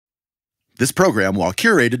This program, while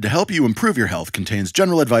curated to help you improve your health, contains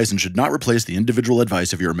general advice and should not replace the individual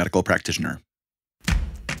advice of your medical practitioner.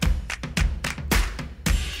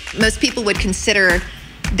 Most people would consider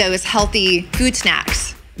those healthy food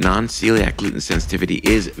snacks. Non-celiac gluten sensitivity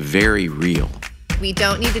is very real. We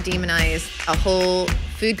don't need to demonize a whole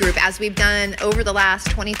food group as we've done over the last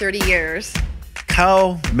 20, 30 years.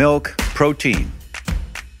 Cow milk protein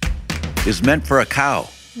is meant for a cow.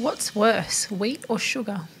 What's worse, wheat or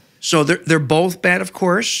sugar? So they're both bad, of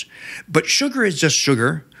course, but sugar is just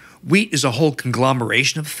sugar. Wheat is a whole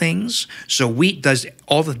conglomeration of things. So wheat does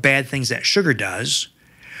all the bad things that sugar does,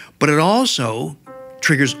 but it also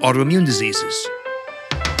triggers autoimmune diseases.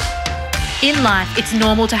 In life, it's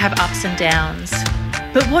normal to have ups and downs.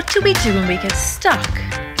 But what do we do when we get stuck?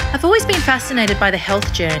 I've always been fascinated by the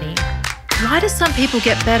health journey. Why do some people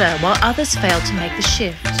get better while others fail to make the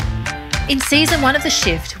shift? In Season 1 of The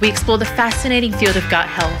Shift, we explore the fascinating field of gut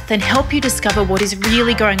health and help you discover what is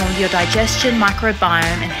really going on with your digestion, microbiome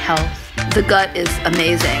and health. The gut is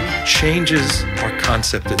amazing. Changes our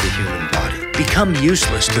concept of the human body. Become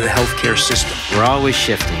useless to the healthcare system. We're always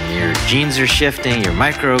shifting. Your genes are shifting, your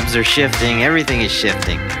microbes are shifting, everything is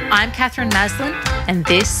shifting. I'm Katherine Maslen, and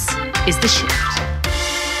this is The Shift.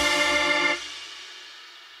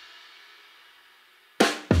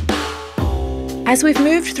 As we've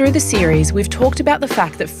moved through the series, we've talked about the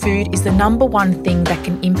fact that food is the number one thing that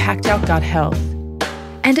can impact our gut health.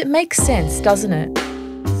 And it makes sense, doesn't it?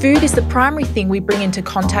 Food is the primary thing we bring into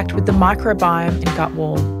contact with the microbiome and gut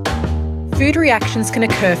wall. Food reactions can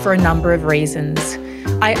occur for a number of reasons.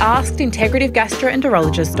 I asked integrative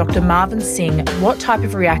gastroenterologist Dr Marvin Singh what type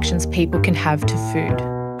of reactions people can have to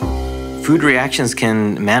food. Food reactions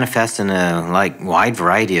can manifest in a wide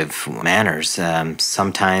variety of manners.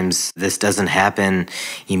 Sometimes this doesn't happen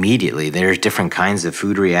immediately. There's different kinds of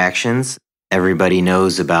food reactions. Everybody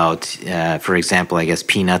knows about, for example, I guess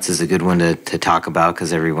peanuts is a good one to talk about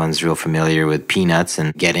because everyone's real familiar with peanuts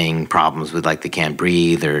and getting problems with they can't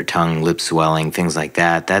breathe or tongue, lip swelling, things like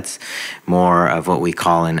that. That's more of what we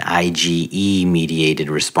call an IgE-mediated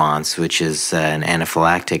response, which is an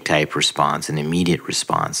anaphylactic type response, an immediate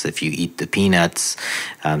response. If you eat the peanuts,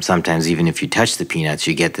 sometimes even if you touch the peanuts,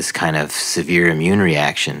 you get this kind of severe immune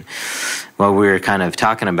reaction. What we're kind of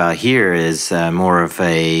talking about here is more of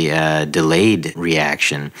a delayed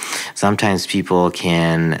reaction. Sometimes people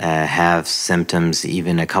can have symptoms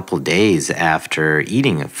even a couple days after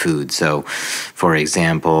eating food. So, for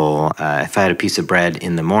example, if I had a piece of bread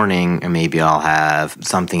in the morning, maybe I'll have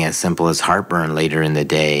something as simple as heartburn later in the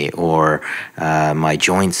day, or my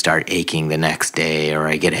joints start aching the next day, or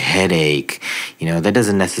I get a headache. That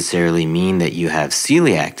doesn't necessarily mean that you have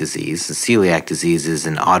celiac disease. Celiac disease is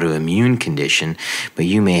an autoimmune condition, but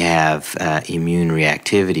you may have immune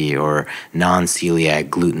reactivity or non-celiac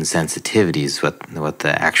gluten sensitivity is what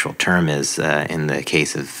the actual term is in the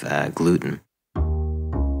case of gluten.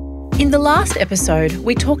 In the last episode,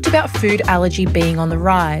 we talked about food allergy being on the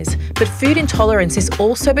rise, but food intolerance is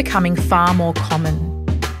also becoming far more common.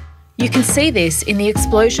 You can see this in the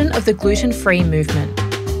explosion of the gluten-free movement.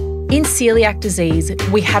 In celiac disease,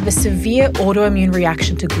 we have a severe autoimmune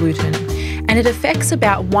reaction to gluten, and it affects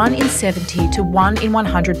about 1 in 70 to 1 in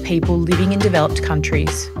 100 people living in developed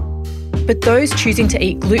countries. But those choosing to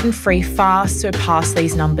eat gluten-free far surpass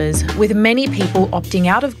these numbers, with many people opting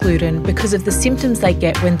out of gluten because of the symptoms they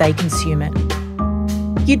get when they consume it.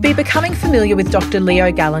 You'd be becoming familiar with Dr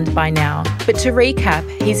Leo Galland by now, but to recap,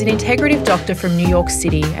 he's an integrative doctor from New York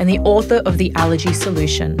City and the author of The Allergy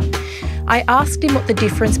Solution. I asked him what the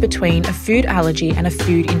difference between a food allergy and a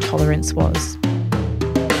food intolerance was.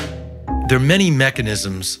 There are many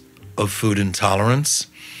mechanisms of food intolerance.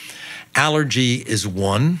 Allergy is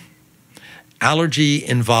one. Allergy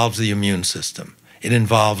involves the immune system. It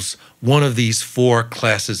involves one of these 4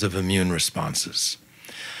 classes of immune responses.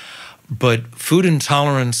 But food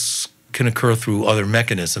intolerance can occur through other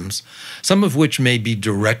mechanisms, some of which may be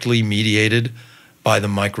directly mediated by the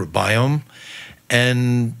microbiome,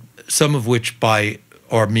 and some of which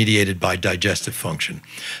are mediated by digestive function.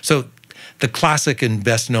 So the classic and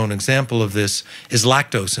best known example of this is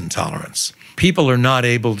lactose intolerance. People are not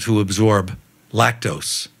able to absorb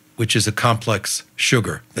lactose, which is a complex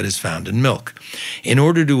sugar that is found in milk. In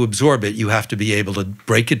order to absorb it, you have to be able to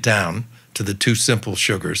break it down to the 2 simple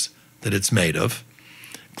sugars that it's made of,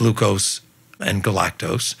 glucose and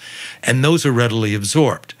galactose, and those are readily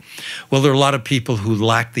absorbed. Well, there are a lot of people who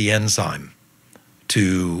lack the enzyme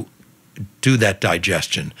to do that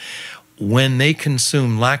digestion. When they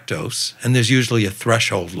consume lactose, and there's usually a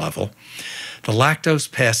threshold level, the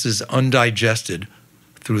lactose passes undigested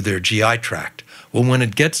through their GI tract. Well, when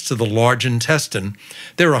it gets to the large intestine,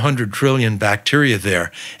 there are 100 trillion bacteria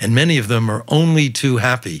there, and many of them are only too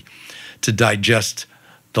happy to digest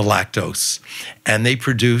the lactose, and they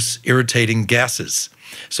produce irritating gases.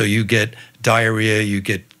 So you get diarrhea, you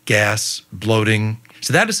get gas, bloating.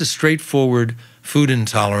 So that is a straightforward food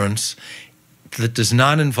intolerance that does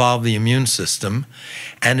not involve the immune system,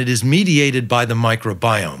 and it is mediated by the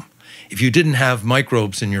microbiome. If you didn't have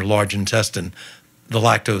microbes in your large intestine, the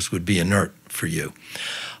lactose would be inert for you.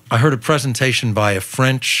 I heard a presentation by a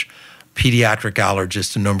French pediatric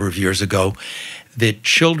allergist a number of years ago that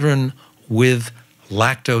children with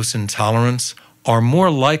lactose intolerance are more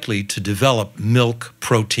likely to develop milk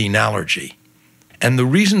protein allergy. And the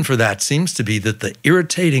reason for that seems to be that the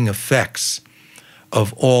irritating effects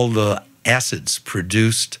of all the acids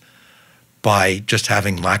produced by just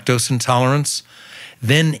having lactose intolerance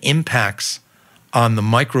then impacts on the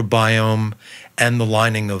microbiome and the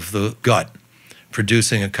lining of the gut,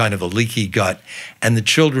 producing a kind of a leaky gut. And the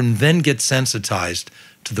children then get sensitized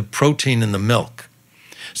to the protein in the milk.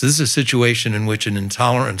 So this is a situation in which an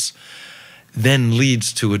intolerance then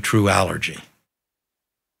leads to a true allergy.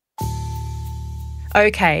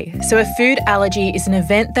 Okay, so a food allergy is an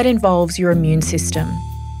event that involves your immune system.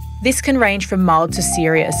 This can range from mild to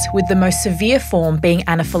serious, with the most severe form being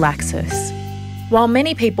anaphylaxis. While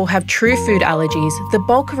many people have true food allergies, the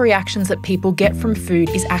bulk of reactions that people get from food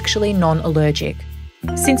is actually non-allergic.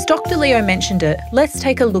 Since Dr. Leo mentioned it, let's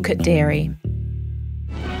take a look at dairy.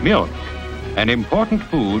 Milk, an important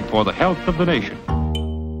food for the health of the nation.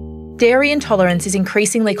 Dairy intolerance is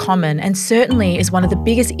increasingly common and certainly is one of the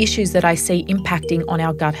biggest issues that I see impacting on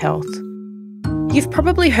our gut health. You've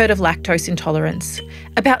probably heard of lactose intolerance.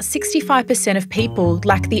 About 65% of people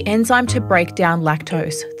lack the enzyme to break down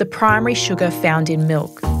lactose, the primary sugar found in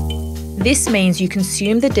milk. This means you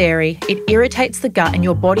consume the dairy, it irritates the gut and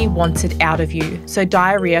your body wants it out of you, so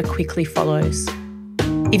diarrhea quickly follows.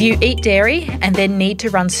 If you eat dairy and then need to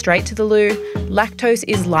run straight to the loo, lactose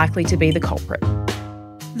is likely to be the culprit.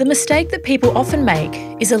 The mistake that people often make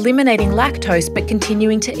is eliminating lactose but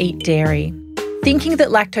continuing to eat dairy. Thinking that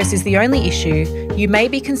lactose is the only issue, you may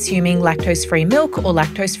be consuming lactose-free milk or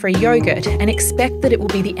lactose-free yogurt and expect that it will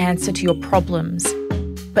be the answer to your problems.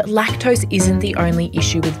 But lactose isn't the only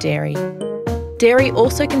issue with dairy. Dairy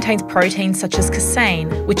also contains proteins such as casein,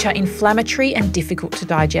 which are inflammatory and difficult to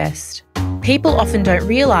digest. People often don't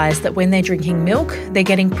realise that when they're drinking milk, they're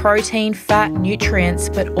getting protein, fat, nutrients,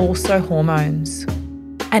 but also hormones.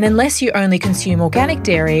 And unless you only consume organic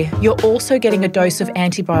dairy, you're also getting a dose of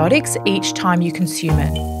antibiotics each time you consume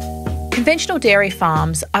it. Conventional dairy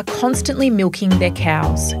farms are constantly milking their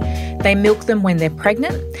cows. They milk them when they're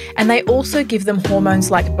pregnant, and they also give them hormones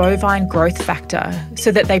like bovine growth factor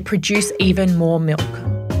so that they produce even more milk.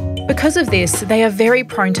 Because of this, they are very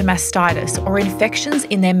prone to mastitis or infections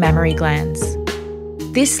in their mammary glands.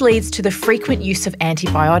 This leads to the frequent use of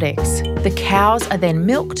antibiotics. The cows are then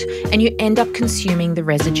milked and you end up consuming the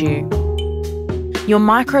residue. Your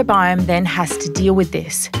microbiome then has to deal with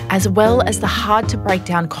this, as well as the hard to break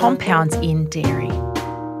down compounds in dairy.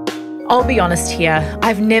 I'll be honest here,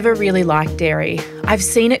 I've never really liked dairy. I've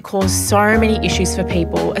seen it cause so many issues for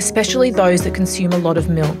people, especially those that consume a lot of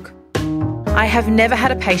milk. I have never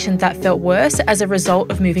had a patient that felt worse as a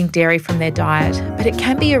result of moving dairy from their diet, but it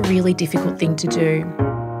can be a really difficult thing to do.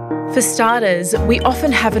 For starters, we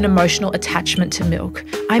often have an emotional attachment to milk.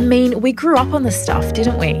 I mean, we grew up on the stuff,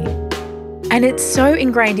 didn't we? And it's so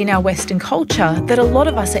ingrained in our Western culture that a lot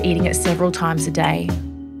of us are eating it several times a day.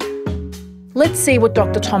 Let's see what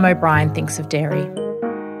Dr. Tom O'Brien thinks of dairy.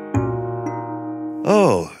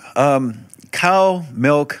 Cow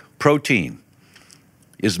milk protein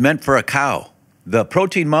is meant for a cow. The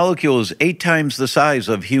protein molecule is 8 times the size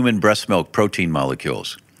of human breast milk protein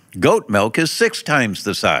molecules. Goat milk is 6 times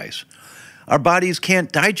the size. Our bodies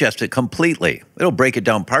can't digest it completely. It'll break it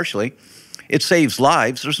down partially. It saves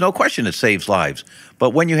lives. There's no question it saves lives. But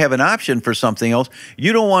when you have an option for something else,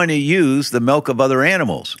 you don't want to use the milk of other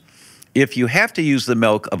animals. If you have to use the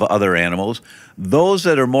milk of other animals, those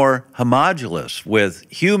that are more homologous with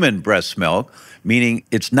human breast milk, meaning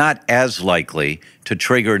it's not as likely to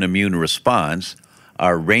trigger an immune response,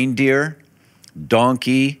 are reindeer,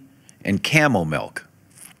 donkey, and camel milk.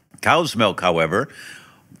 Cow's milk, however,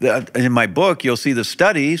 in my book, you'll see the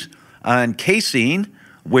studies on casein,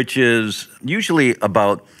 which is usually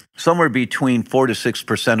about somewhere between 4 to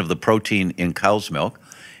 6% of the protein in cow's milk.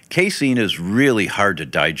 Casein is really hard to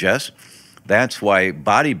digest. That's why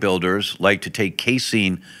bodybuilders like to take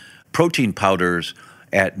casein protein powders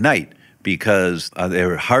at night, because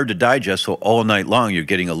they're hard to digest, so all night long you're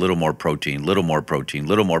getting a little more protein, little more protein,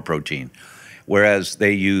 little more protein. whereas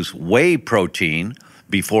they use whey protein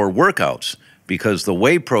before workouts because the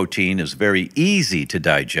whey protein is very easy to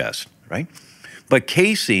digest, right? But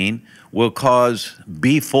casein will cause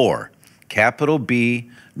B4, capital B,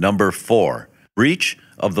 number 4, breach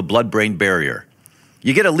of the blood-brain barrier.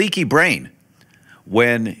 You get a leaky brain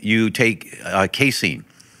when you take casein.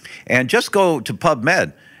 And just go to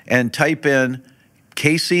PubMed and type in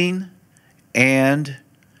casein and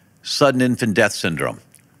sudden infant death syndrome.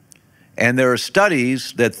 And there are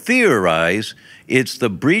studies that theorize it's the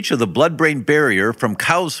breach of the blood-brain barrier from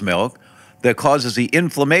cow's milk that causes the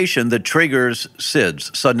inflammation that triggers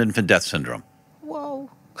SIDS, sudden infant death syndrome. Whoa.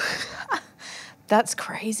 That's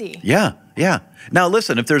crazy. Yeah. Now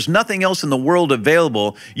listen, if there's nothing else in the world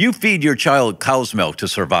available, you feed your child cow's milk to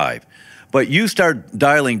survive. But you start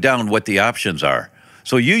dialing down what the options are.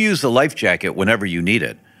 So you use the life jacket whenever you need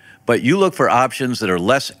it. But you look for options that are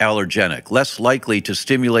less allergenic, less likely to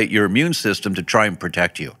stimulate your immune system to try and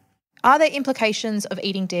protect you. Are there implications of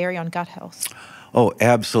eating dairy on gut health? Oh,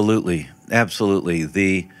 absolutely. Absolutely.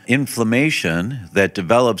 The inflammation that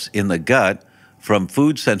develops in the gut from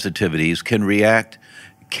food sensitivities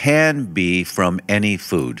can be from any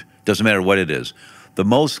food. Doesn't matter what it is. The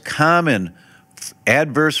most common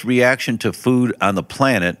adverse reaction to food on the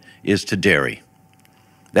planet is to dairy.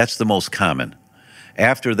 That's the most common.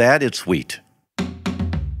 After that, it's wheat.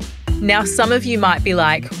 Now, some of you might be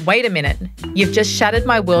like, wait a minute, you've just shattered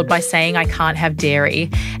my world by saying I can't have dairy,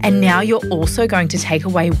 and now you're also going to take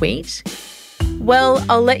away wheat? Well,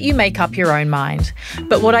 I'll let you make up your own mind.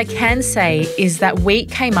 But what I can say is that wheat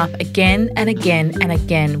came up again and again and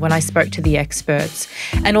again when I spoke to the experts.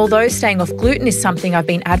 And although staying off gluten is something I've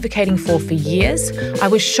been advocating for years, I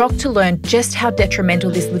was shocked to learn just how detrimental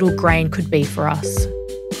this little grain could be for us.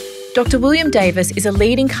 Dr. William Davis is a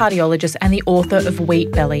leading cardiologist and the author of Wheat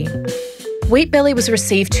Belly. Wheat Belly was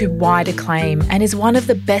received to wide acclaim and is one of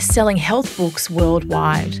the best-selling health books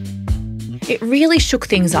worldwide. It really shook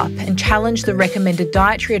things up and challenged the recommended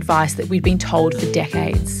dietary advice that we'd been told for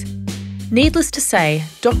decades. Needless to say,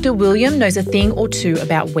 Dr. William knows a thing or two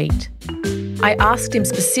about wheat. I asked him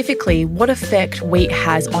specifically what effect wheat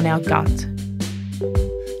has on our gut.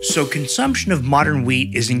 So consumption of modern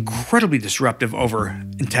wheat is incredibly disruptive over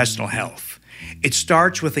intestinal health. It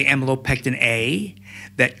starts with the amylopectin A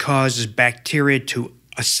that causes bacteria to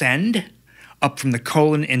ascend up from the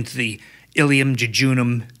colon into the ileum,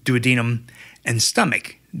 jejunum, duodenum, and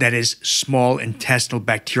stomach. That is small intestinal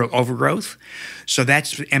bacterial overgrowth. So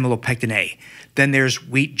that's amylopectin A. Then there's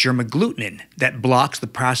wheat germagglutinin that blocks the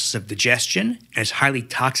process of digestion and is highly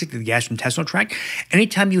toxic to the gastrointestinal tract.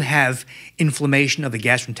 Anytime you have inflammation of the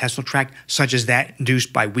gastrointestinal tract, such as that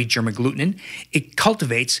induced by wheat germagglutinin, it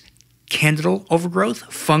cultivates candidal overgrowth,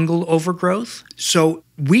 fungal overgrowth. So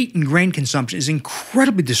wheat and grain consumption is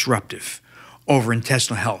incredibly disruptive over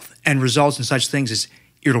intestinal health and results in such things as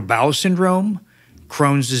irritable bowel syndrome,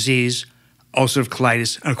 Crohn's disease, ulcerative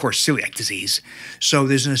colitis, and of course celiac disease. So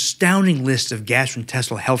there's an astounding list of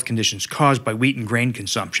gastrointestinal health conditions caused by wheat and grain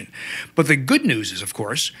consumption. But the good news is, of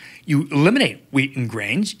course, you eliminate wheat and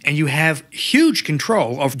grains and you have huge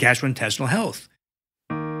control of gastrointestinal health.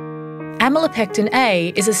 Amylopectin A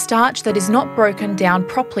is a starch that is not broken down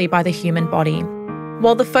properly by the human body.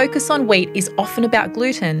 While the focus on wheat is often about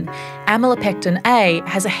gluten, amylopectin A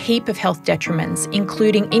has a heap of health detriments,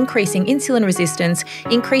 including increasing insulin resistance,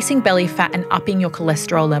 increasing belly fat, and upping your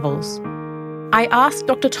cholesterol levels. I asked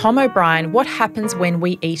Dr. Tom O'Brien what happens when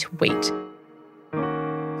we eat wheat.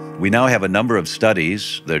 We now have a number of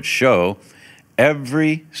studies that show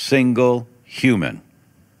every single human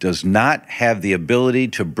does not have the ability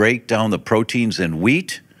to break down the proteins in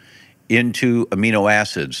wheat into amino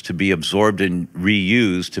acids to be absorbed and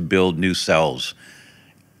reused to build new cells.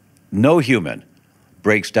 No human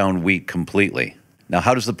breaks down wheat completely. Now,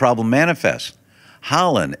 how does the problem manifest?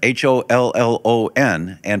 Holland,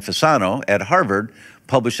 Hollon, and Fasano at Harvard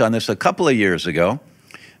published on this a couple of years ago.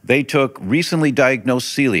 They took recently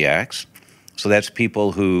diagnosed celiacs, so that's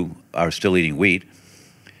people who are still eating wheat,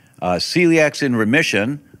 celiacs in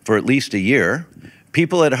remission for at least a year,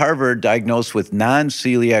 people at Harvard diagnosed with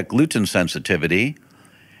non-celiac gluten sensitivity,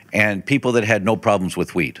 and people that had no problems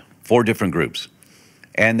with wheat, 4 different groups.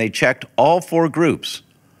 And they checked all 4 groups.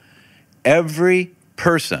 Every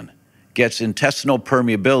person gets intestinal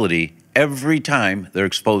permeability every time they're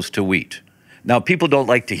exposed to wheat. Now, people don't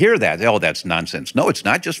like to hear that. Oh, that's nonsense. No, it's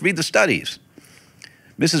not. Just read the studies.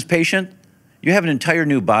 Mrs. Patient, you have an entire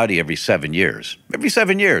new body every 7 years. Every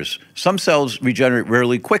 7 years. Some cells regenerate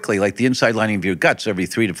really quickly, like the inside lining of your guts every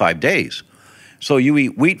 3 to 5 days. So you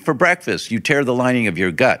eat wheat for breakfast, you tear the lining of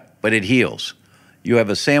your gut, but it heals. You have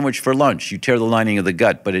a sandwich for lunch, you tear the lining of the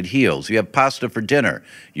gut, but it heals. You have pasta for dinner,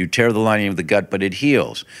 you tear the lining of the gut, but it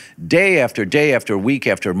heals. Day after week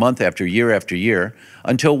after month after year,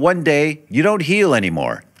 until one day you don't heal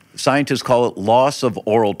anymore. Scientists call it loss of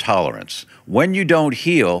oral tolerance. When you don't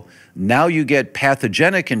heal, now you get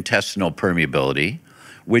pathogenic intestinal permeability,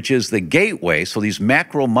 which is the gateway. So these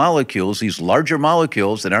macromolecules, these larger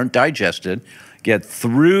molecules that aren't digested, get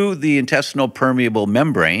through the intestinal permeable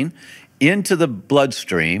membrane into the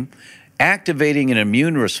bloodstream, activating an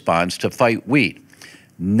immune response to fight wheat.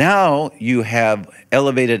 Now you have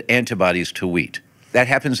elevated antibodies to wheat. That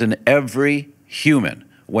happens in every human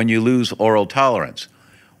when you lose oral tolerance.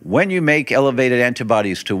 When you make elevated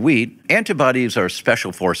antibodies to wheat, antibodies are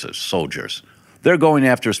special forces, soldiers. They're going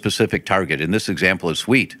after a specific target. In this example, it's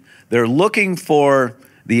wheat. They're looking for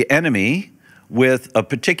the enemy with a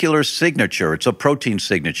particular signature. It's a protein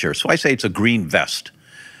signature. So I say it's a green vest.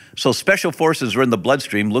 So special forces are in the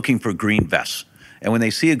bloodstream looking for green vests. And when they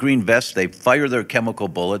see a green vest, they fire their chemical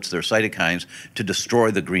bullets, their cytokines, to destroy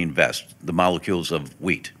the green vest, the molecules of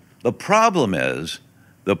wheat. The problem is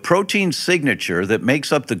the protein signature that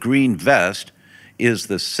makes up the green vest is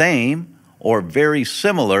the same or very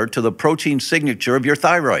similar to the protein signature of your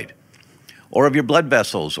thyroid, or of your blood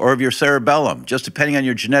vessels, or of your cerebellum. Just depending on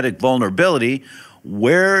your genetic vulnerability,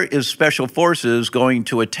 where is special forces going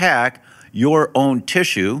to attack your own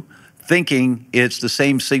tissue, thinking it's the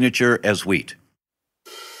same signature as wheat?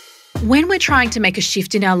 When we're trying to make a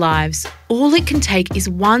shift in our lives, all it can take is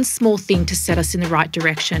one small thing to set us in the right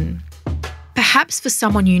direction. Perhaps for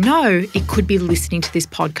someone you know, it could be listening to this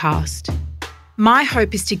podcast. My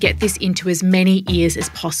hope is to get this into as many ears as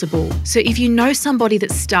possible. So if you know somebody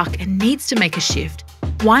that's stuck and needs to make a shift,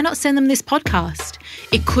 why not send them this podcast?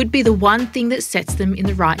 It could be the one thing that sets them in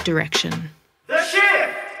the right direction. The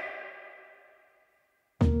shift!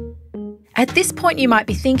 At this point, you might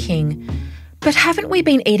be thinking, but haven't we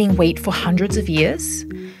been eating wheat for hundreds of years?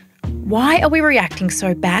 Why are we reacting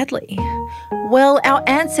so badly? Well, our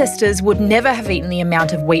ancestors would never have eaten the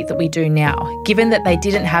amount of wheat that we do now, given that they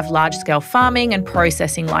didn't have large-scale farming and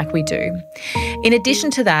processing like we do. In addition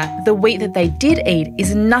to that, the wheat that they did eat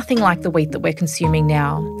is nothing like the wheat that we're consuming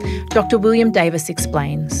now. Dr. William Davis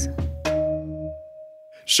explains.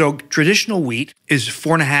 So traditional wheat is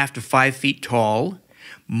 4.5 to 5 feet tall.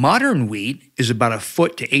 Modern wheat is about 1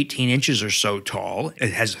 foot to 18 inches or so tall.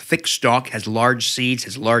 It has a thick stalk, has large seeds,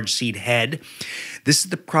 has a large seed head. This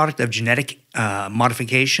is the product of genetic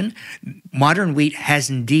modification. Modern wheat has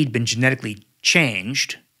indeed been genetically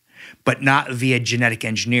changed, but not via genetic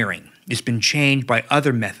engineering. It's been changed by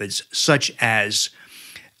other methods, such as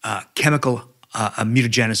chemical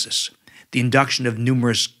mutagenesis, the induction of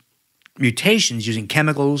numerous mutations using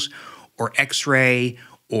chemicals or X-ray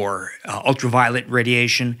or ultraviolet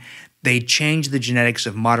radiation. They change the genetics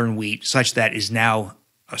of modern wheat such that it is now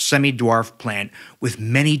a semi-dwarf plant with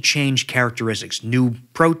many changed characteristics, new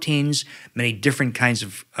proteins, many different kinds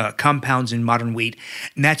of compounds in modern wheat.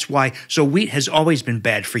 And that's why, so wheat has always been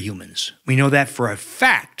bad for humans. We know that for a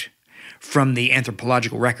fact from the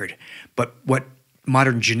anthropological record. But what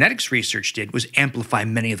modern genetics research did was amplify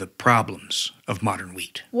many of the problems of modern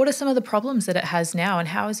wheat. What are some of the problems that it has now, and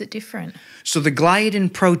how is it different? So the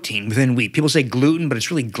gliadin protein within wheat, people say gluten, but it's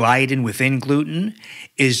really gliadin within gluten,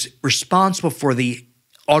 is responsible for the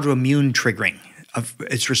autoimmune triggering.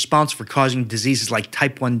 It's responsible for causing diseases like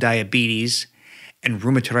type 1 diabetes and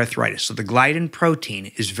rheumatoid arthritis. So the gliadin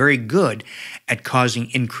protein is very good at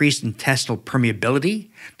causing increased intestinal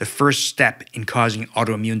permeability, the first step in causing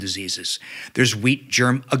autoimmune diseases. There's wheat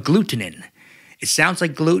germ agglutinin. It sounds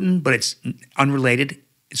like gluten, but it's unrelated.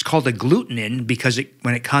 It's called agglutinin because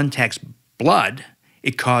when it contacts blood,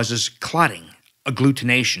 it causes clotting,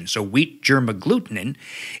 agglutination. So wheat germ agglutinin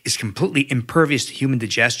is completely impervious to human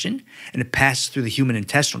digestion, and it passes through the human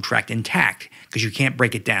intestinal tract intact because you can't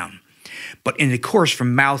break it down. But in the course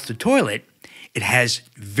from mouth to toilet, it has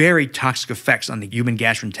very toxic effects on the human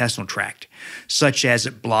gastrointestinal tract, such as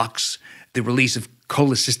it blocks the release of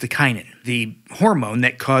cholecystokinin, the hormone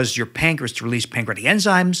that causes your pancreas to release pancreatic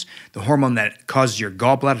enzymes, the hormone that causes your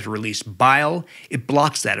gallbladder to release bile. It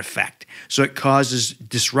blocks that effect. So it causes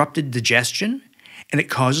disrupted digestion, and it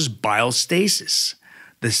causes bile stasis,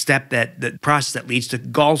 the process that leads to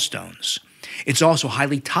gallstones. It's also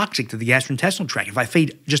highly toxic to the gastrointestinal tract. If I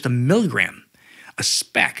feed just a milligram, a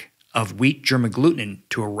speck of wheat germ agglutinin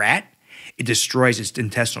to a rat, it destroys its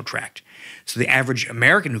intestinal tract. So the average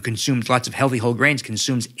American who consumes lots of healthy whole grains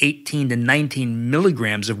consumes 18 to 19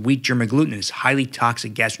 milligrams of wheat germ agglutinin. It's a highly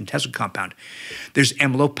toxic gastrointestinal compound. There's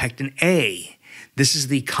amylopectin A. This is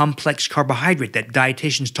the complex carbohydrate that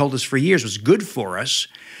dietitians told us for years was good for us,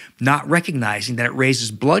 not recognizing that it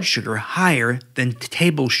raises blood sugar higher than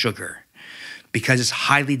table sugar because it's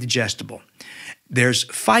highly digestible. There's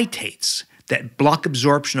phytates that block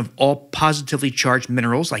absorption of all positively charged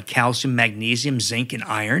minerals like calcium, magnesium, zinc, and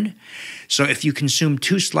iron. So if you consume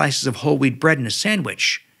 2 slices of whole wheat bread in a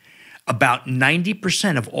sandwich, about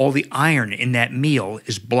 90% of all the iron in that meal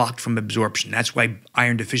is blocked from absorption. That's why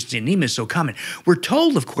iron deficiency anemia is so common. We're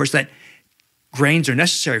told, of course, that grains are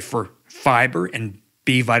necessary for fiber and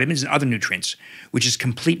B vitamins and other nutrients, which is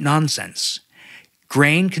complete nonsense.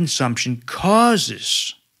 Grain consumption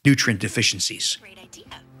causes nutrient deficiencies. Great idea.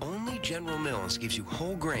 Only General Mills gives you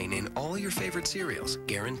whole grain in all your favorite cereals,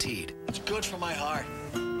 guaranteed. It's good for my heart.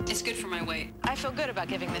 It's good for my weight. I feel good about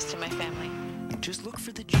giving this to my family. Just look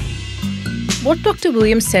for the What Dr.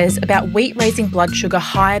 Williams says about wheat raising blood sugar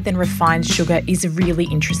higher than refined sugar is really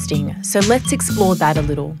interesting, so let's explore that a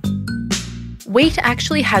little. Wheat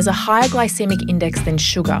actually has a higher glycemic index than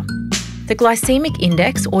sugar. The glycemic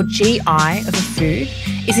index, or GI, of a food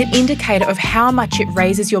is an indicator of how much it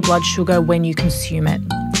raises your blood sugar when you consume it.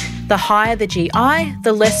 The higher the GI,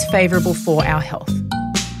 the less favourable for our health.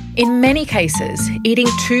 In many cases, eating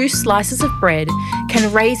 2 slices of bread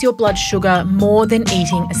can raise your blood sugar more than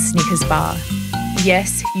eating a Snickers bar.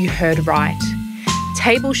 Yes, you heard right.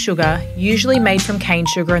 Table sugar, usually made from cane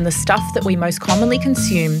sugar and the stuff that we most commonly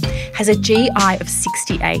consume, has a GI of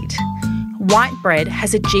 68. White bread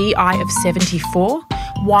has a GI of 74,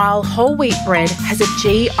 while whole wheat bread has a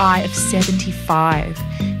GI of 75.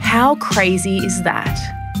 How crazy is that?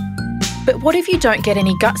 But what if you don't get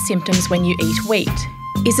any gut symptoms when you eat wheat?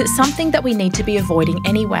 Is it something that we need to be avoiding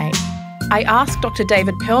anyway? I asked Dr.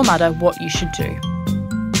 David Perlmutter what you should do.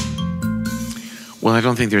 Well, I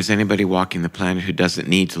don't think there's anybody walking the planet who doesn't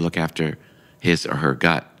need to look after his or her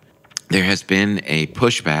gut. There has been a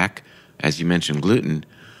pushback, as you mentioned, gluten,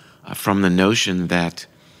 from the notion that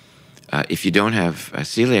if you don't have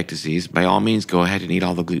celiac disease, by all means go ahead and eat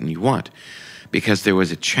all the gluten you want. Because there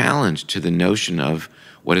was a challenge to the notion of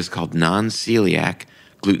what is called non-celiac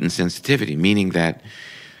gluten sensitivity, meaning that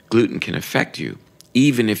gluten can affect you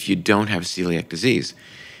even if you don't have celiac disease.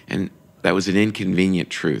 And that was an inconvenient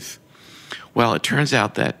truth. Well, it turns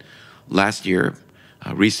out that last year,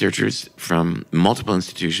 researchers from multiple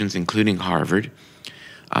institutions, including Harvard,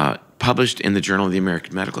 published in the Journal of the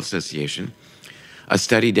American Medical Association a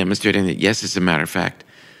study demonstrating that, yes, as a matter of fact,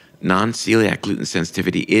 non-celiac gluten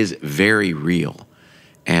sensitivity is very real.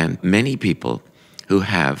 And many people who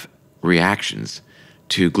have reactions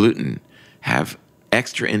to gluten have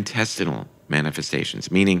extraintestinal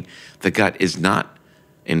manifestations, meaning the gut is not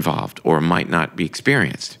involved or might not be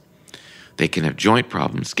experienced. They can have joint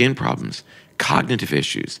problems, skin problems, cognitive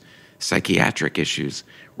issues, psychiatric issues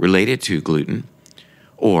related to gluten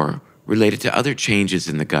or related to other changes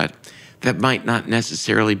in the gut that might not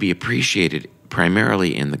necessarily be appreciated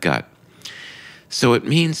primarily in the gut. So it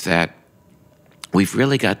means that we've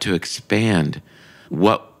really got to expand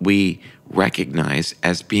what we recognize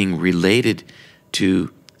as being related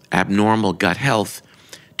to abnormal gut health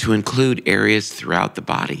to include areas throughout the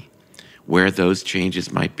body where those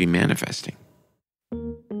changes might be manifesting.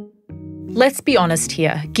 Let's be honest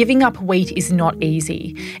here, giving up wheat is not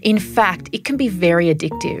easy. In fact, it can be very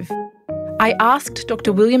addictive. I asked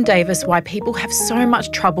Dr. William Davis why people have so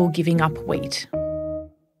much trouble giving up wheat.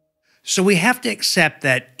 So we have to accept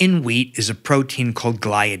that in wheat is a protein called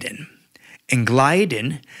gliadin. And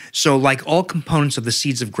gliadin, so like all components of the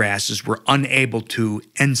seeds of grasses, we're unable to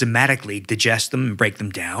enzymatically digest them and break them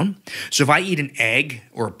down. So if I eat an egg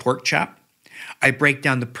or a pork chop, I break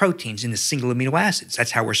down the proteins into single amino acids.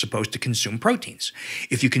 That's how we're supposed to consume proteins.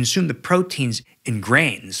 If you consume the proteins in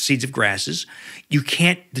grains, seeds of grasses, you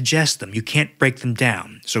can't digest them. You can't break them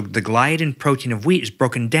down. So the gliadin protein of wheat is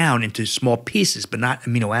broken down into small pieces, but not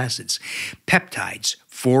amino acids. Peptides,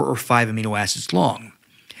 4 or 5 amino acids long.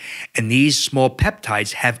 And these small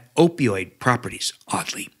peptides have opioid properties,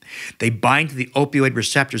 oddly. They bind to the opioid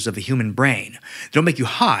receptors of the human brain. They don't make you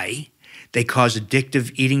high. They cause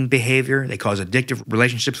addictive eating behavior. They cause addictive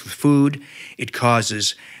relationships with food. It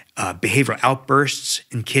causes behavioral outbursts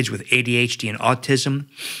in kids with ADHD and autism.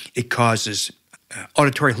 It causes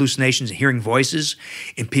auditory hallucinations and hearing voices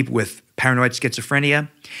in people with paranoid schizophrenia.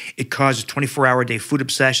 It causes 24-hour-a-day food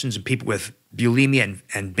obsessions in people with bulimia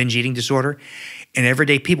and binge eating disorder. In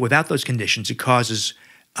everyday people without those conditions, it causes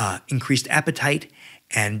increased appetite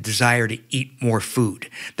and desire to eat more food.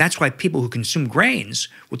 That's why people who consume grains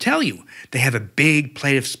will tell you they have a big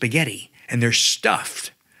plate of spaghetti and they're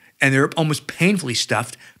stuffed and they're almost painfully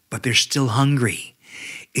stuffed, but they're still hungry.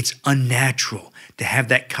 It's unnatural to have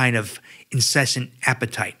that kind of incessant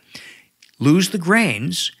appetite. Lose the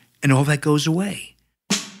grains, and all that goes away.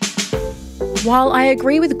 While I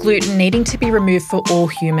agree with gluten needing to be removed for all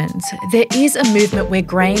humans, there is a movement where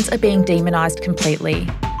grains are being demonised completely.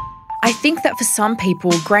 I think that for some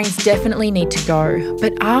people, grains definitely need to go,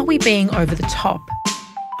 but are we being over the top?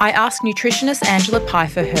 I asked nutritionist Angela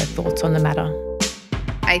Pifer her thoughts on the matter.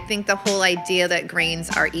 I think the whole idea that grains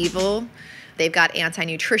are evil, they've got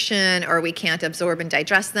anti-nutrition, or we can't absorb and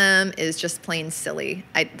digest them is just plain silly.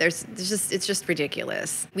 It's just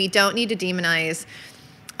ridiculous. We don't need to demonize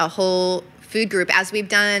a whole food group as we've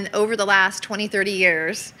done over the last 20, 30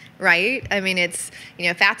 years, right? I mean, it's,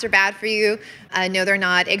 fats are bad for you. No, they're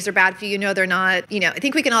not. Eggs are bad for you. No, they're not. I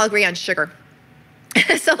think we can all agree on sugar.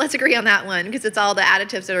 So let's agree on that one, because it's all the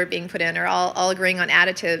additives that are being put in, or all agreeing on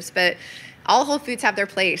additives, but all whole foods have their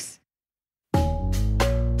place.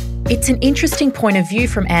 It's an interesting point of view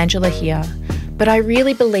from Angela here, but I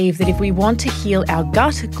really believe that if we want to heal our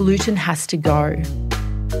gut, gluten has to go.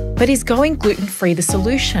 But is going gluten-free the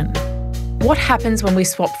solution? What happens when we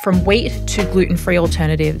swap from wheat to gluten-free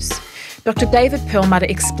alternatives? Dr. David Perlmutter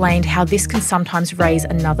explained how this can sometimes raise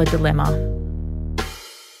another dilemma.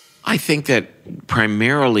 I think that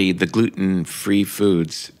primarily the gluten-free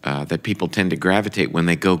foods that people tend to gravitate when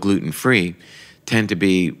they go gluten-free tend to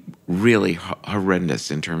be really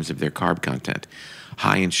horrendous in terms of their carb content,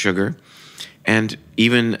 high in sugar. And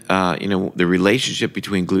even, the relationship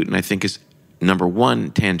between gluten, I think, is, number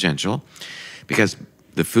one, tangential, because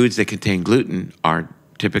the foods that contain gluten are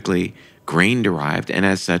typically grain-derived, and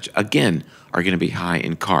as such, again, are going to be high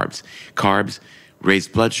in carbs. Carbs raise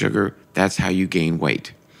blood sugar. That's how you gain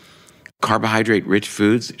weight. Carbohydrate-rich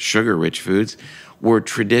foods, sugar-rich foods, were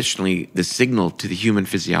traditionally the signal to the human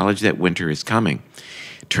physiology that winter is coming.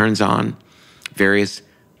 It turns on various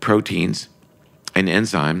proteins and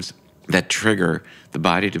enzymes that trigger the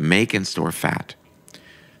body to make and store fat.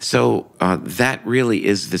 So that really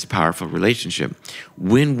is this powerful relationship.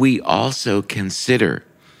 When we also consider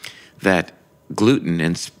that gluten,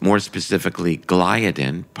 and more specifically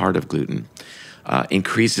gliadin, part of gluten,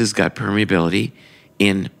 increases gut permeability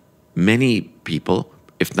in many people,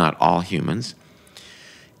 if not all humans,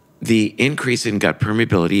 the increase in gut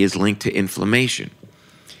permeability is linked to inflammation.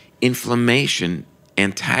 Inflammation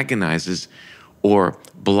antagonizes or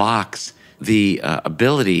blocks the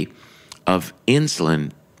ability of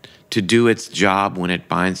insulin to do its job when it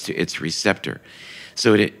binds to its receptor.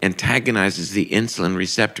 So it antagonizes the insulin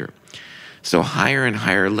receptor. So higher and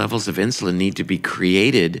higher levels of insulin need to be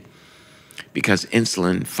created because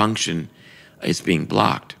insulin function is being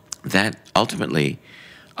blocked. That ultimately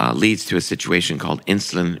leads to a situation called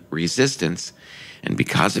insulin resistance. And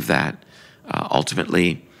because of that,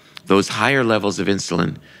 ultimately, those higher levels of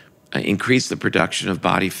insulin increase the production of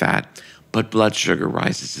body fat, but blood sugar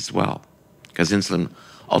rises as well, because insulin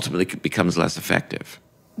ultimately becomes less effective.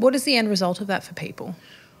 What is the end result of that for people?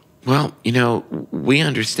 Well, we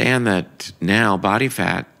understand that now body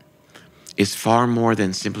fat is far more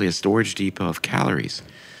than simply a storage depot of calories.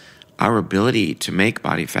 Our ability to make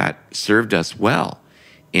body fat served us well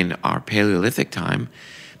in our Paleolithic time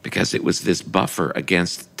because it was this buffer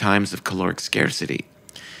against times of caloric scarcity.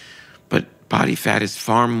 But body fat is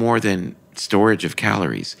far more than storage of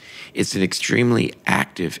calories. It's an extremely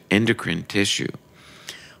active endocrine tissue.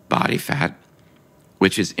 Body fat,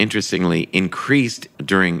 which is interestingly increased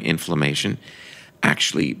during inflammation,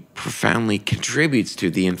 actually profoundly contributes to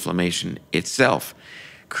the inflammation itself,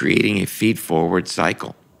 creating a feed-forward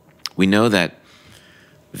cycle. We know that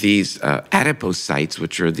these adipocytes,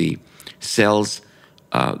 which are the cells,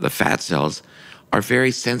 the fat cells, are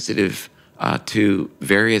very sensitive to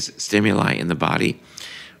various stimuli in the body.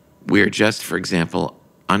 We're just, for example,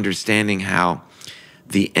 understanding how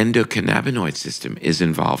the endocannabinoid system is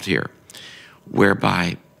involved here,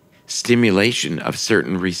 whereby stimulation of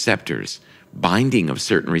certain receptors, binding of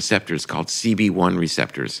certain receptors called CB1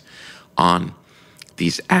 receptors on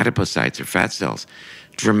these adipocytes or fat cells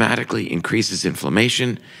dramatically increases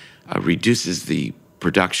inflammation, reduces the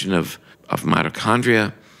production of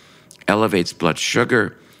mitochondria, elevates blood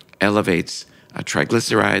sugar, elevates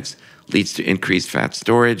triglycerides, leads to increased fat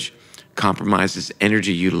storage, compromises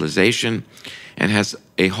energy utilization, and has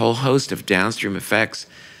a whole host of downstream effects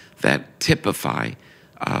that typify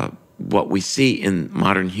what we see in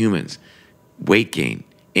modern humans: weight gain,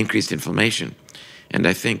 increased inflammation. And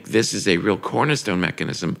I think this is a real cornerstone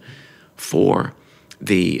mechanism for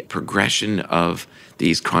the progression of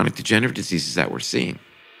these chronic degenerative diseases that we're seeing.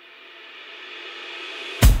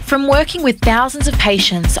 From working with thousands of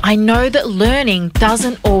patients, I know that learning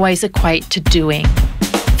doesn't always equate to doing.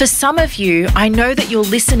 For some of you, I know that you'll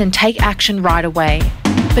listen and take action right away.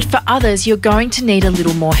 but for others, you're going to need a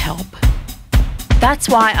little more help. That's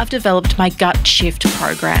why I've developed my Gut Shift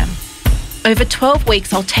program. Over 12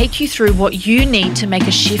 weeks, I'll take you through what you need to make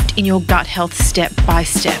a shift in your gut health step by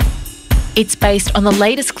step. It's based on the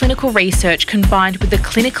latest clinical research combined with the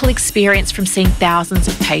clinical experience from seeing thousands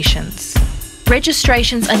of patients.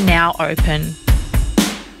 Registrations are now open.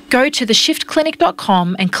 Go to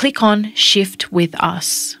theshiftclinic.com and click on Shift with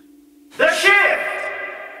Us. The Shift!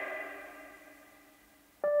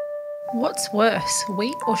 What's worse,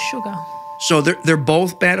 wheat or sugar? So they're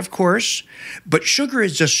both bad, of course, but sugar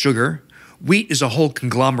is just sugar. Wheat is a whole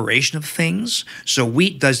conglomeration of things. So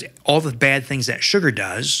wheat does all the bad things that sugar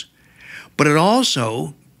does, but it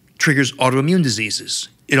also triggers autoimmune diseases.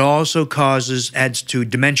 It also adds to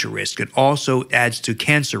dementia risk. It also adds to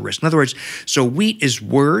cancer risk. In other words, so wheat is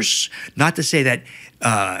worse, not to say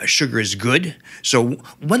that sugar is good. So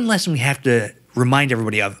one lesson we have to remind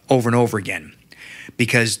everybody of over and over again,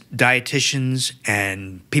 because dietitians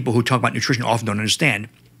and people who talk about nutrition often don't understand,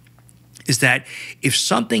 is that if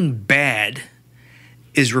something bad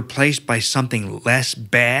is replaced by something less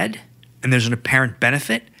bad and there's an apparent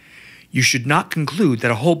benefit, you should not conclude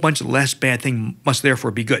that a whole bunch of less bad thing must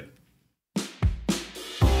therefore be good.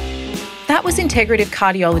 That was integrative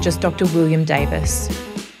cardiologist Dr. William Davis.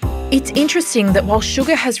 It's interesting that while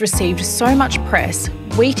sugar has received so much press,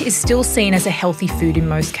 wheat is still seen as a healthy food in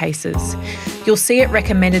most cases. You'll see it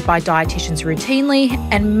recommended by dietitians routinely,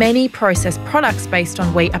 and many processed products based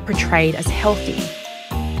on wheat are portrayed as healthy.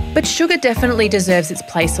 But sugar definitely deserves its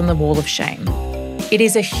place on the wall of shame. It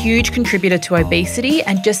is a huge contributor to obesity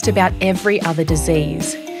and just about every other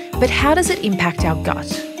disease. But how does it impact our gut?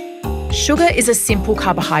 Sugar is a simple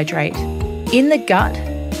carbohydrate. In the gut,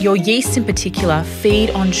 your yeasts in particular feed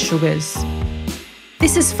on sugars.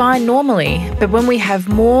 This is fine normally, but when we have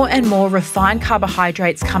more and more refined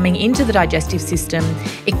carbohydrates coming into the digestive system,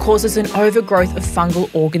 it causes an overgrowth of fungal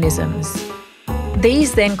organisms.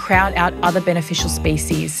 These then crowd out other beneficial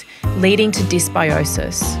species, leading to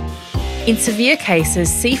dysbiosis. In severe cases,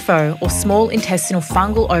 SIFO, or small intestinal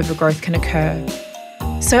fungal overgrowth, can occur.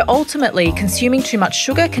 So ultimately, consuming too much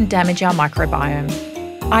sugar can damage our microbiome.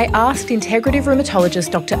 I asked integrative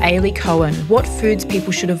rheumatologist Dr. Aly Cohen what foods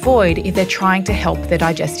people should avoid if they're trying to help their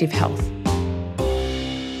digestive health.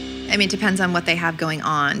 I mean, it depends on what they have going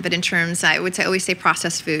on, but in terms, I would always say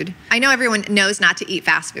processed food. I know everyone knows not to eat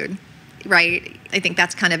fast food, right? I think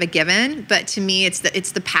that's kind of a given, but to me, it's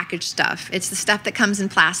the packaged stuff. It's the stuff that comes in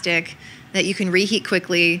plastic that you can reheat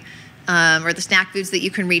quickly, or the snack foods that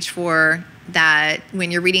you can reach for, that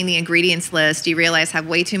when you're reading the ingredients list, you realize have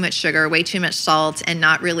way too much sugar, way too much salt, and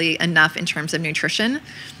not really enough in terms of nutrition.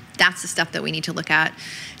 That's the stuff that we need to look at.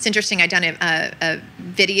 It's interesting, I've done a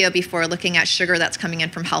video before looking at sugar that's coming in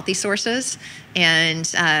from healthy sources,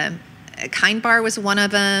 and Kind Bar was one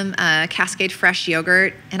of them, Cascade Fresh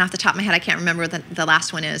Yogurt, and off the top of my head, I can't remember what the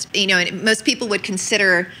last one is. You know, and most people would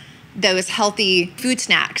consider those healthy food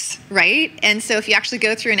snacks, right? And so if you actually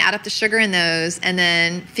go through and add up the sugar in those and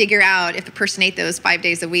then figure out if a person ate those 5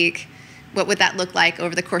 days a week, what would that look like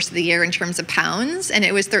over the course of the year in terms of pounds? And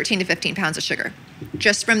it was 13 to 15 pounds of sugar,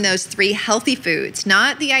 just from those 3 healthy foods,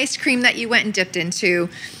 not the ice cream that you went and dipped into,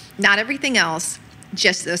 not everything else,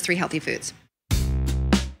 just those 3 healthy foods.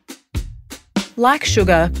 Like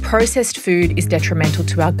sugar, processed food is detrimental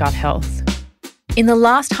to our gut health. In the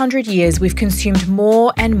last 100 years, we've consumed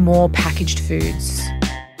more and more packaged foods.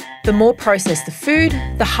 The more processed the food,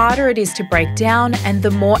 the harder it is to break down and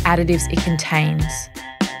the more additives it contains.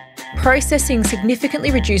 Processing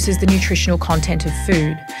significantly reduces the nutritional content of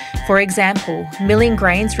food. For example, milling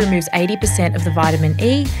grains removes 80% of the vitamin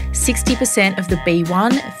E, 60% of the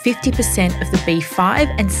B1, 50% of the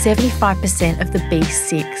B5, and 75% of the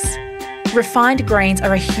B6. Refined grains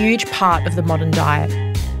are a huge part of the modern diet.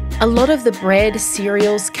 A lot of the bread,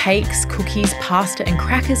 cereals, cakes, cookies, pasta and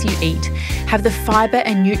crackers you eat have the fibre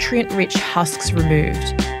and nutrient-rich husks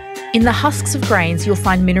removed. In the husks of grains, you'll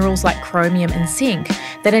find minerals like chromium and zinc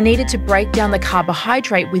that are needed to break down the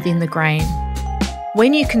carbohydrate within the grain.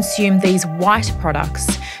 When you consume these white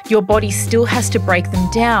products, your body still has to break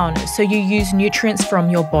them down, so you use nutrients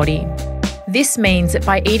from your body. This means that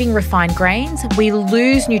by eating refined grains, we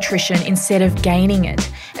lose nutrition instead of gaining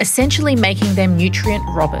it, essentially making them nutrient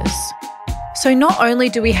robbers. So not only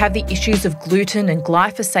do we have the issues of gluten and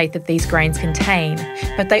glyphosate that these grains contain,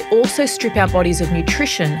 but they also strip our bodies of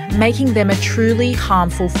nutrition, making them a truly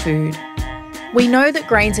harmful food. We know that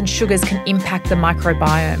grains and sugars can impact the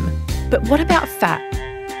microbiome, but what about fat?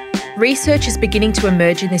 Research is beginning to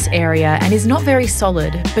emerge in this area and is not very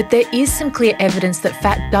solid, but there is some clear evidence that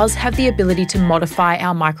fat does have the ability to modify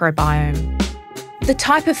our microbiome. The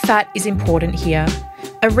type of fat is important here.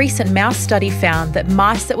 A recent mouse study found that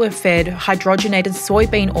mice that were fed hydrogenated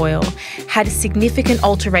soybean oil had significant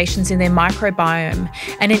alterations in their microbiome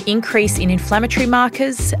and an increase in inflammatory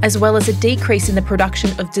markers, as well as a decrease in the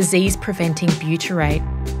production of disease-preventing butyrate.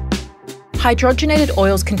 Hydrogenated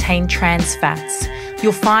oils contain trans fats.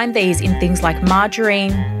 You'll find these in things like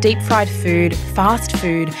margarine, deep-fried food, fast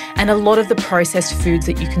food, and a lot of the processed foods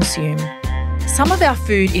that you consume. Some of our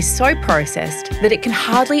food is so processed that it can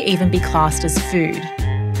hardly even be classed as food.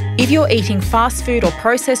 If you're eating fast food or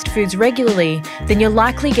processed foods regularly, then you're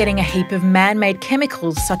likely getting a heap of man-made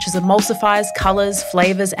chemicals such as emulsifiers, colours,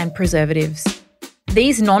 flavours and preservatives.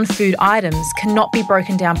 These non-food items cannot be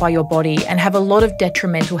broken down by your body and have a lot of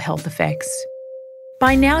detrimental health effects.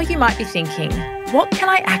 By now you might be thinking, what can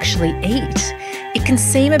I actually eat? It can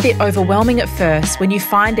seem a bit overwhelming at first when you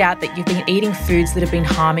find out that you've been eating foods that have been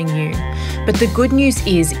harming you. But the good news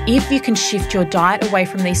is, if you can shift your diet away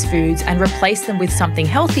from these foods and replace them with something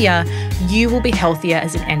healthier, you will be healthier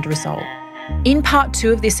as an end result. In part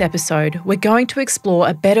 2 of this episode, we're going to explore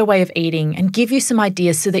a better way of eating and give you some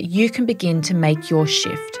ideas so that you can begin to make your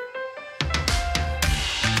shift.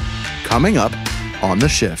 Coming up on The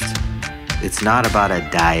Shift. It's not about a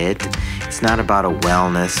diet. It's not about a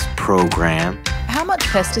wellness program. How much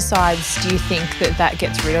pesticides do you think that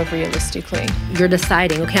gets rid of realistically? You're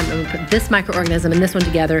deciding, okay, I'm going to put this microorganism and this one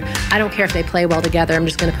together. I don't care if they play well together. I'm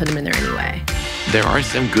just going to put them in there anyway. There are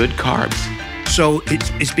some good carbs. So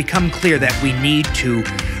it's become clear that we need to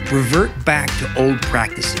revert back to old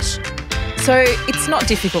practices. So it's not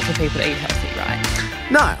difficult for people to eat healthy, right?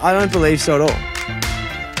 No, I don't believe so at all.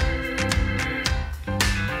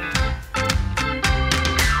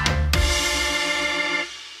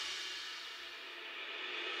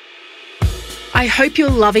 I hope you're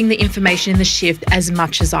loving the information in The Shift as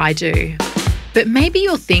much as I do. But maybe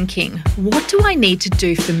you're thinking, what do I need to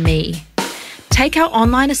do for me? Take our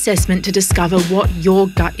online assessment to discover what your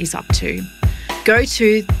gut is up to. Go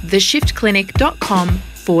to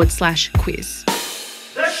theshiftclinic.com/quiz.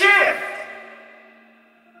 The Shift!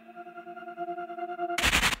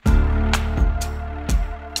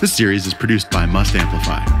 This series is produced by Must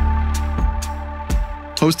Amplify.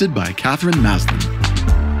 Hosted by Katherine Maslen.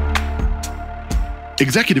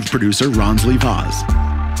 Executive producer Ronsley Vaz.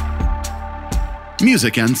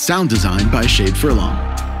 Music and sound design by Shade Furlong.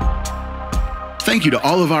 Thank you to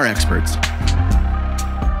all of our experts.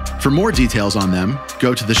 For more details on them,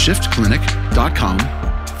 go to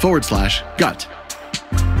theshiftclinic.com/gut.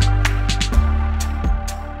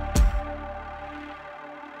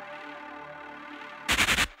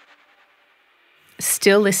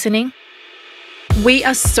 Still listening? We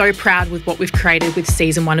are so proud with what we've created with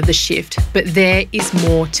Season 1 of The Shift, but there is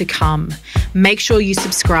more to come. Make sure you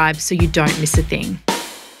subscribe so you don't miss a thing.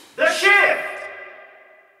 The Shift!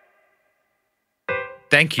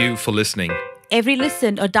 Thank you for listening. Every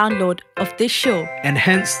listen or download of this show, and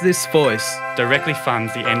hence this voice, directly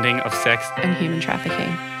funds the ending of sex and human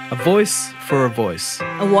trafficking. A voice for a voice.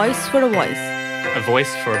 A voice for a voice. A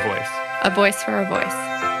voice for a voice. A voice for a voice.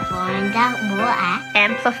 Find out more at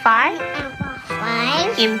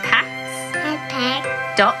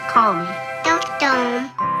amplifyimpacts.com.